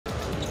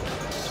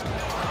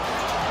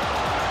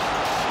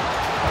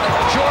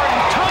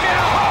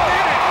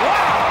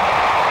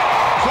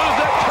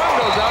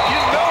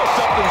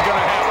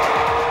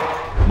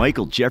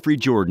Michael Jeffrey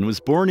Jordan was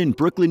born in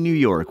Brooklyn, New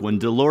York when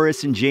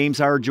Dolores and James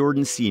R.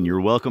 Jordan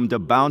Sr. welcomed a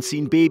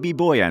bouncing baby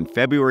boy on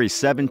February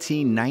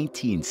 17,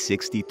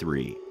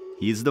 1963.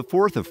 He is the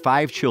fourth of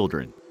 5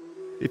 children.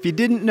 If you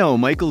didn't know,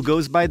 Michael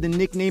goes by the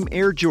nickname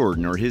Air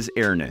Jordan or his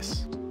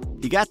airness.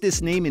 He got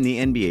this name in the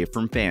NBA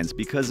from fans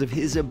because of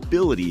his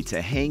ability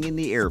to hang in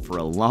the air for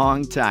a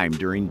long time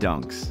during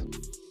dunks.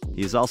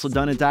 He has also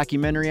done a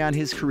documentary on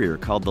his career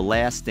called The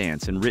Last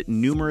Dance and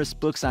written numerous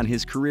books on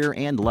his career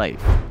and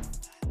life.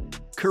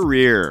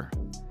 Career.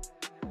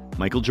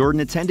 Michael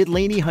Jordan attended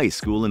Laney High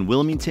School in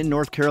Wilmington,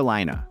 North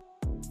Carolina.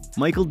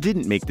 Michael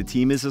didn't make the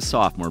team as a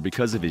sophomore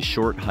because of his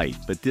short height,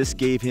 but this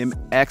gave him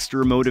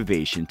extra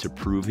motivation to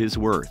prove his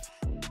worth.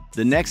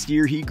 The next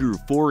year, he grew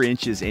 4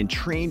 inches and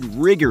trained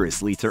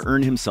rigorously to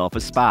earn himself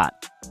a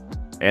spot.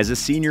 As a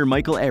senior,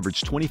 Michael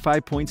averaged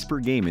 25 points per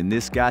game, and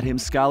this got him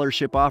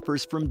scholarship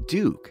offers from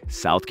Duke,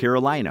 South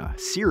Carolina,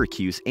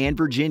 Syracuse, and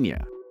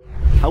Virginia.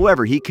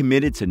 However, he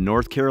committed to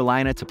North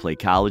Carolina to play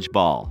college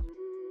ball.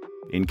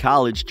 In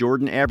college,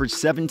 Jordan averaged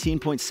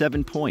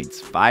 17.7 points,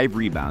 5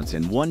 rebounds,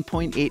 and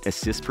 1.8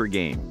 assists per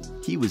game.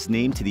 He was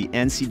named to the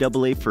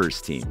NCAA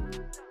first team.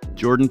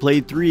 Jordan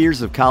played 3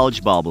 years of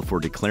college ball before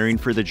declaring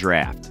for the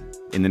draft.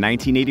 In the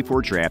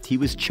 1984 draft, he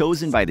was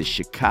chosen by the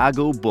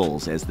Chicago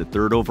Bulls as the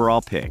 3rd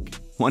overall pick.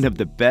 One of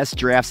the best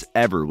drafts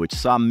ever, which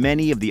saw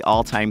many of the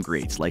all-time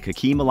greats like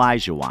Hakeem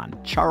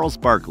Olajuwon, Charles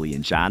Barkley,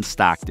 and John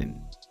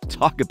Stockton.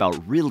 Talk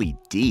about really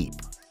deep.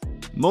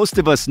 Most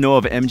of us know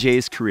of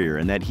MJ's career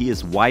and that he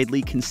is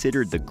widely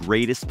considered the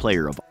greatest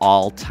player of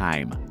all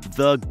time.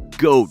 The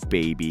GOAT,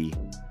 baby.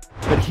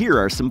 But here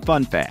are some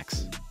fun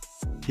facts.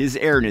 His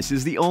airness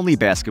is the only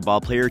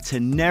basketball player to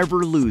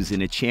never lose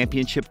in a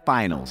championship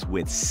finals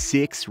with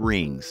 6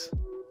 rings.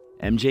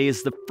 MJ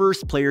is the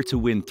first player to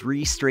win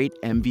 3 straight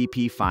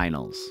MVP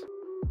finals.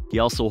 He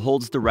also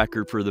holds the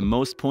record for the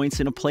most points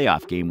in a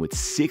playoff game with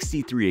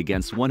 63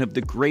 against one of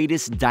the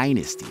greatest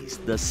dynasties,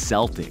 the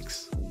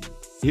Celtics.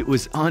 It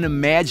was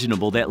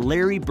unimaginable that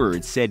Larry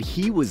Bird said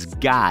he was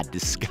God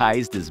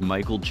disguised as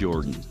Michael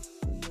Jordan.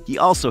 He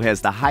also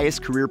has the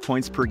highest career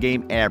points per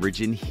game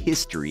average in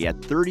history at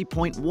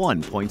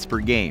 30.1 points per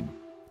game.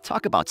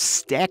 Talk about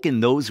stacking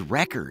those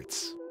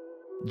records.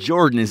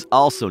 Jordan is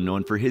also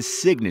known for his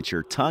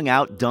signature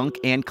tongue-out dunk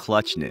and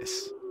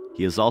clutchness.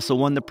 He has also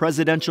won the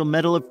Presidential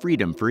Medal of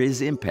Freedom for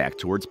his impact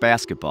towards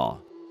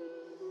basketball.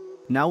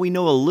 Now we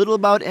know a little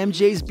about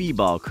MJ's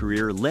b-ball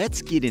career,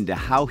 let's get into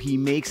how he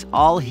makes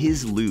all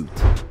his loot.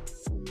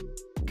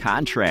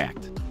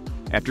 Contract.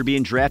 After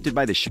being drafted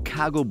by the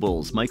Chicago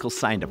Bulls, Michael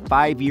signed a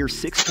 5-year,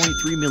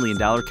 $6.3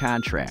 million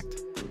contract.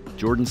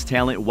 Jordan's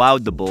talent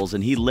wowed the Bulls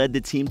and he led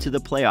the team to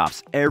the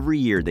playoffs every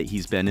year that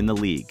he's been in the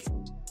league.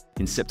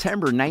 In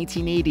September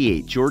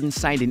 1988, Jordan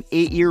signed an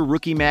 8-year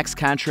rookie max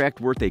contract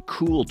worth a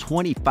cool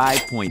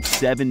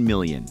 $25.7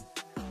 million.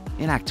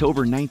 In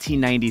October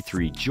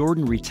 1993,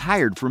 Jordan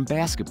retired from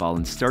basketball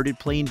and started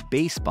playing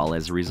baseball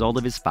as a result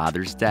of his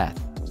father's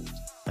death.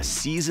 A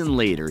season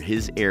later,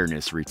 his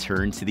airness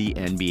returned to the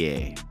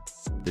NBA.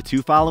 The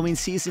 2 following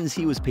seasons,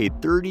 he was paid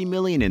 $30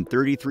 million and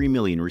 $33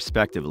 million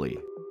respectively.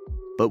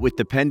 But with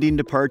the pending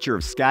departure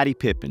of Scottie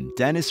Pippen,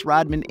 Dennis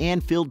Rodman,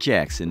 and Phil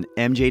Jackson,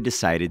 MJ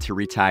decided to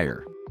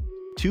retire.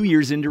 2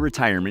 years into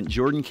retirement,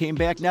 Jordan came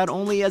back not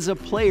only as a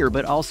player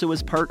but also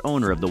as part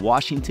owner of the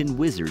Washington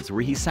Wizards,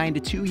 where he signed a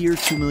 2-year,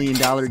 $2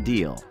 million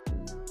deal.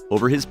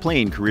 Over his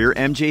playing career,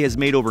 MJ has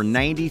made over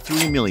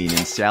 $93 million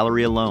in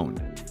salary alone.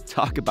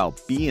 Talk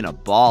about being a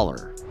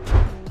baller.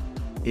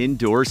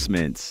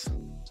 Endorsements.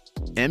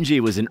 MJ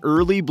was an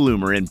early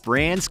bloomer and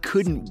brands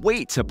couldn't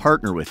wait to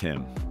partner with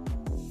him.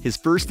 His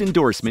first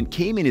endorsement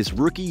came in his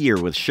rookie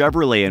year with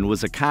Chevrolet and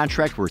was a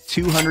contract worth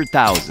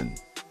 $200,000.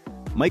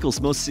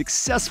 Michael's most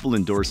successful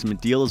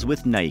endorsement deal is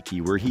with Nike,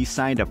 where he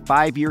signed a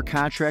 5-year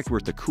contract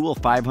worth a cool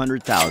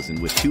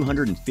 $500,000 with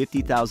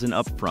 $250,000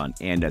 up front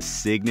and a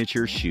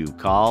signature shoe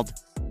called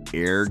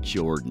Air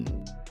Jordan.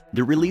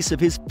 The release of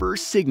his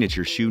first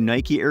signature shoe,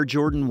 Nike Air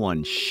Jordan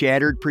 1,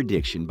 shattered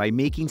prediction by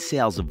making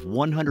sales of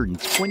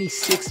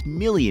 $126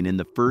 million in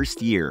the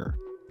first year.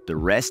 The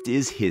rest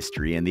is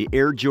history, and the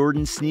Air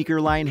Jordan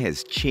sneaker line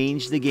has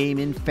changed the game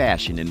in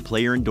fashion and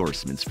player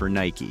endorsements for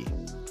Nike.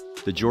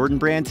 The Jordan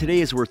brand today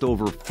is worth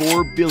over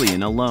 $4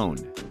 billion alone,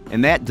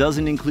 and that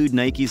doesn't include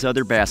Nike's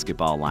other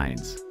basketball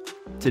lines.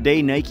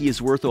 Today, Nike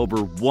is worth over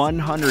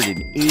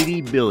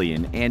 $180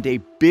 billion, and a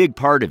big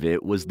part of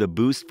it was the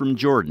boost from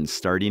Jordan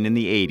starting in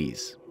the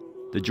 80s.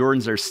 The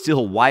Jordans are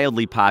still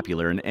wildly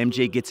popular, and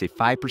MJ gets a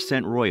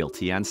 5%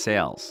 royalty on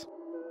sales.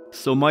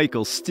 So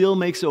Michael still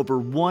makes over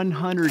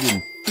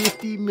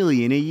 $150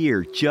 million a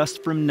year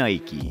just from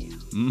Nike.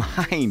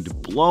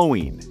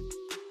 Mind-blowing.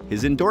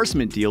 His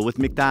endorsement deal with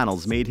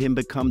McDonald's made him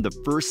become the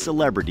first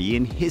celebrity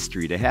in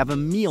history to have a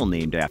meal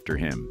named after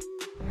him.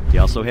 He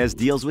also has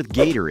deals with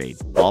Gatorade,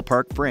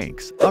 Ballpark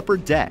Franks, Upper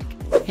Deck,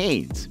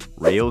 Hanes,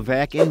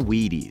 Rayovac, and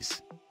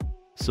Wheaties.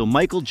 So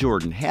Michael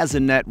Jordan has a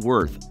net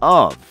worth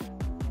of...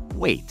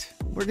 Wait,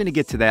 we're going to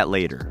get to that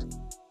later.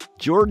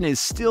 Jordan is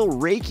still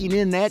raking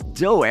in that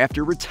dough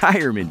after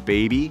retirement,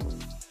 baby.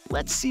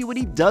 Let's see what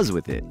he does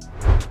with it.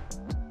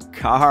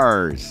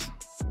 Cars.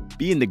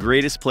 Being the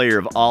greatest player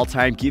of all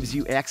time gives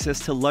you access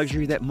to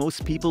luxury that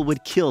most people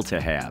would kill to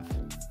have.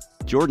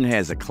 Jordan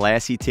has a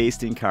classy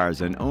taste in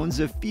cars and owns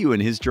a few in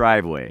his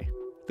driveway.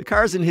 The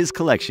cars in his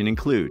collection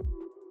include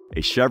a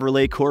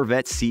Chevrolet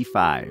Corvette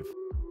C5.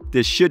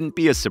 This shouldn't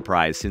be a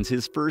surprise since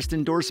his first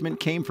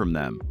endorsement came from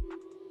them.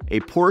 A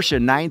Porsche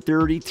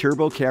 930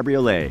 Turbo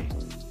Cabriolet,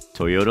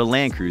 Toyota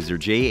Land Cruiser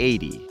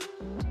J80,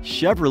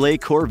 Chevrolet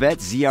Corvette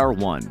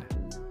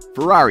ZR1,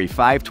 Ferrari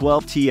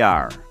 512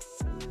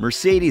 TR,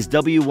 Mercedes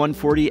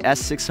W140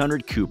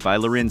 S600 Coupe by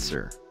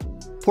Lorenzer,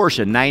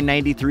 Porsche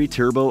 993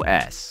 Turbo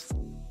S,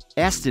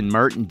 Aston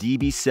Martin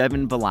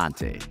DB7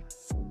 Volante,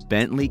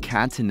 Bentley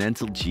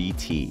Continental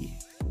GT,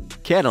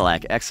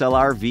 Cadillac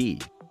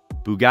XLR-V,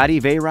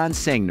 Bugatti Veyron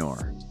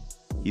Sangnor.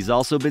 He's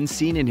also been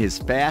seen in his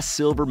fast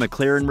silver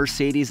McLaren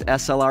Mercedes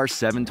SLR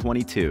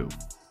 722.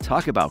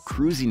 Talk about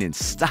cruising in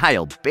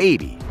style,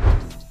 baby!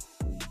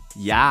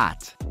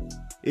 Yacht.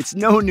 It's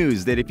no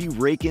news that if you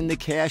rake in the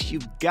cash,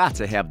 you've got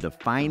to have the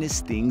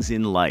finest things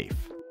in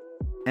life.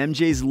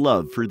 MJ's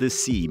love for the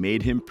sea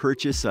made him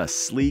purchase a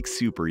sleek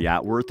super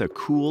yacht worth a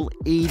cool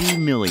 $80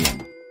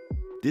 million.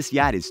 This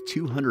yacht is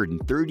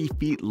 230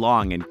 feet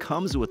long and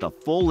comes with a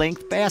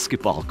full-length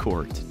basketball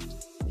court.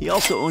 He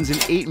also owns an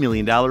 $8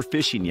 million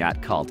fishing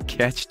yacht called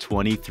Catch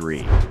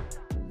 23.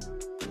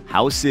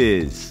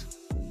 Houses.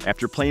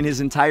 After playing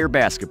his entire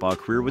basketball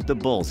career with the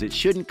Bulls, it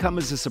shouldn't come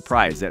as a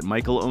surprise that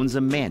Michael owns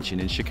a mansion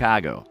in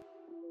Chicago.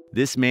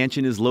 This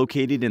mansion is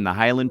located in the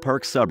Highland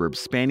Park suburbs,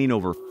 spanning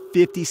over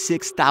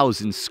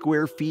 56,000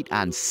 square feet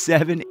on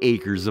 7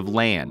 acres of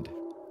land.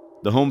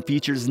 The home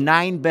features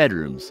 9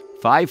 bedrooms,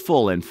 5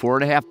 full and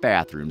 4.5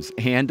 bathrooms,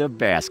 and a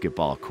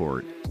basketball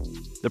court.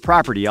 The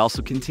property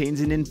also contains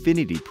an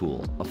infinity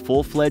pool, a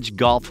full-fledged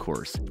golf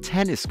course,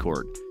 tennis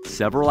court,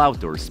 several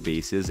outdoor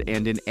spaces,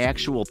 and an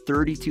actual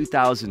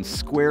 32,000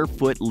 square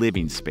foot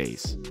living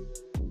space.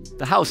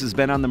 The house has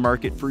been on the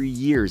market for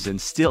years and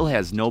still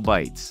has no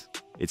bites.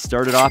 It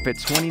started off at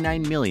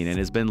 $29 million and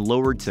has been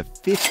lowered to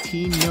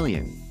 $15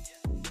 million.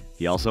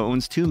 He also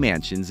owns 2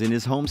 mansions in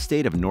his home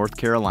state of North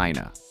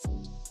Carolina.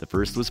 The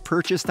first was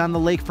purchased on the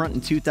lakefront in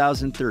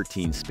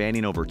 2013,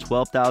 spanning over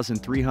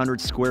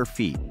 12,300 square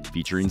feet,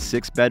 featuring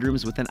 6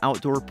 bedrooms with an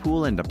outdoor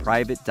pool and a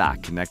private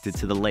dock connected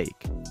to the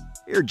lake.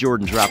 Air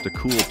Jordan dropped a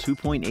cool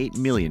 $2.8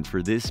 million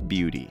for this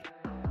beauty.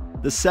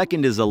 The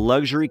second is a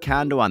luxury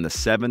condo on the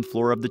 7th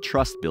floor of the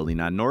Trust Building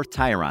on North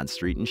Tyrone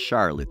Street in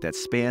Charlotte that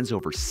spans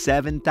over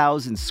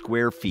 7,000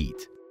 square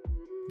feet.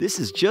 This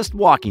is just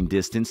walking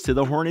distance to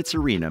the Hornets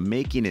arena,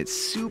 making it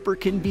super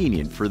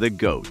convenient for the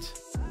GOAT.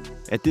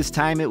 At this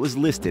time, it was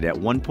listed at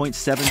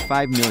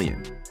 $1.75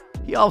 million.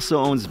 He also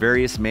owns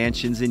various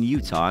mansions in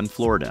Utah and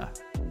Florida.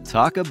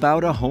 Talk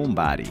about a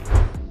homebody.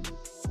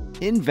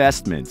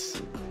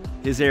 Investments.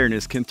 His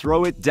Airness can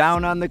throw it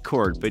down on the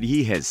court, but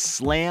he has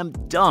slam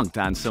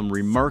dunked on some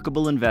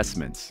remarkable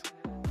investments.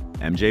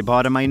 MJ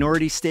bought a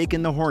minority stake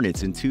in the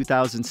Hornets in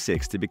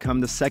 2006 to become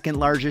the second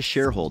largest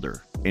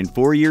shareholder. And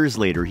 4 years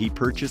later, he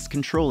purchased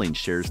controlling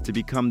shares to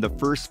become the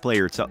first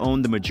player to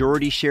own the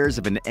majority shares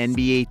of an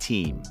NBA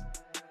team.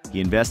 He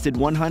invested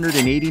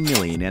 $180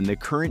 million, and the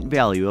current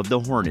value of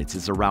the Hornets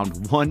is around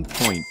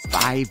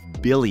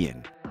 $1.5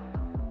 billion.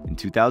 In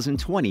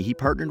 2020, he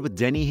partnered with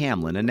Denny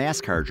Hamlin, a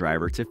NASCAR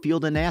driver, to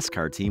field a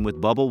NASCAR team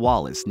with Bubba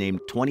Wallace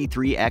named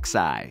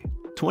 23XI,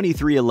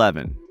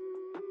 2311.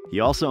 He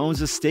also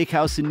owns a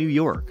steakhouse in New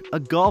York, a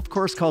golf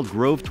course called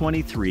Grove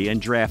 23,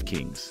 and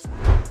DraftKings.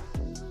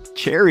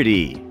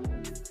 Charity.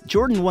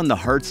 Jordan won the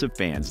hearts of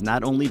fans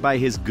not only by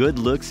his good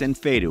looks and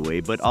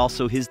fadeaway, but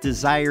also his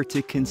desire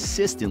to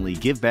consistently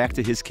give back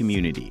to his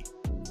community.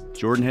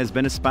 Jordan has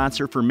been a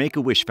sponsor for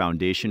Make-A-Wish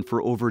Foundation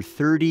for over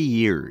 30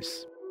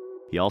 years.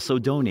 He also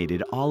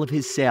donated all of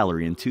his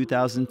salary in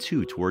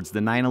 2002 towards the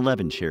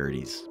 9/11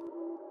 charities.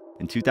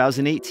 In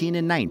 2018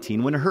 and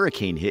 19, when a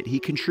hurricane hit, he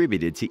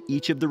contributed to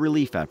each of the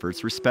relief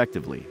efforts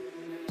respectively.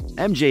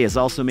 MJ has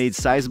also made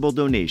sizable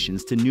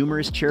donations to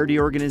numerous charity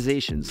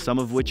organizations, some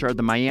of which are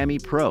the Miami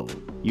Pro,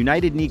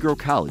 United Negro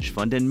College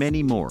Fund, and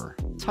many more.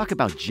 Talk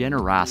about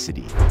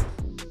generosity.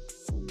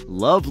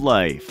 Love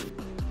life.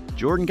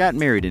 Jordan got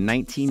married in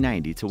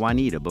 1990 to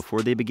Juanita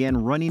before they began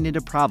running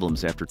into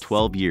problems after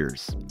 12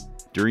 years.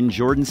 During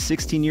Jordan's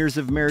 16 years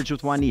of marriage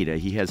with Juanita,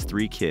 he has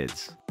 3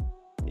 kids.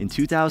 In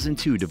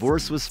 2002,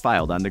 divorce was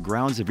filed on the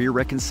grounds of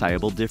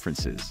irreconcilable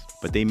differences,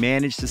 but they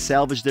managed to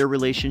salvage their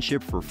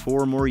relationship for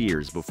 4 more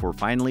years before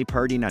finally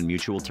parting on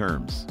mutual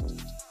terms.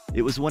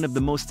 It was one of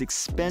the most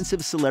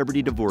expensive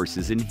celebrity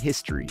divorces in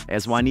history,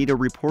 as Juanita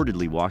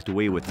reportedly walked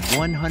away with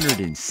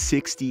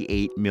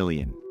 $168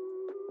 million.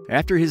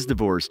 After his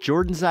divorce,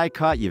 Jordan's eye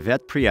caught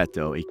Yvette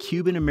Prieto, a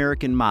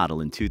Cuban-American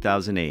model, in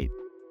 2008.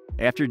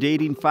 After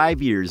dating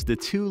 5 years, the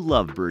 2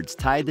 lovebirds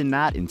tied the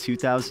knot in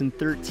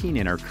 2013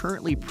 and are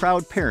currently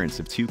proud parents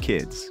of 2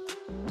 kids.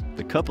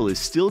 The couple is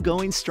still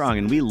going strong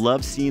and we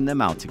love seeing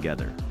them out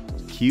together.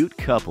 Cute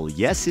couple,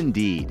 yes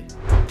indeed.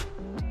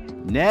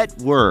 Net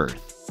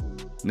worth.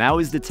 Now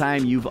is the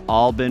time you've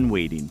all been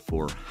waiting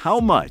for. How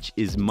much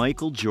is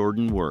Michael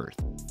Jordan worth?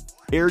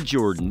 Air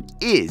Jordan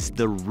is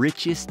the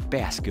richest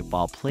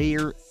basketball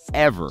player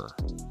ever.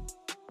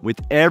 With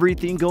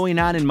everything going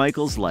on in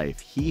Michael's life,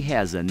 he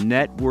has a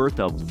net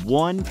worth of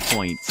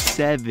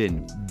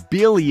 $1.7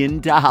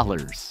 billion.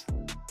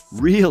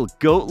 Real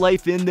GOAT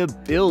life in the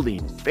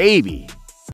building, baby.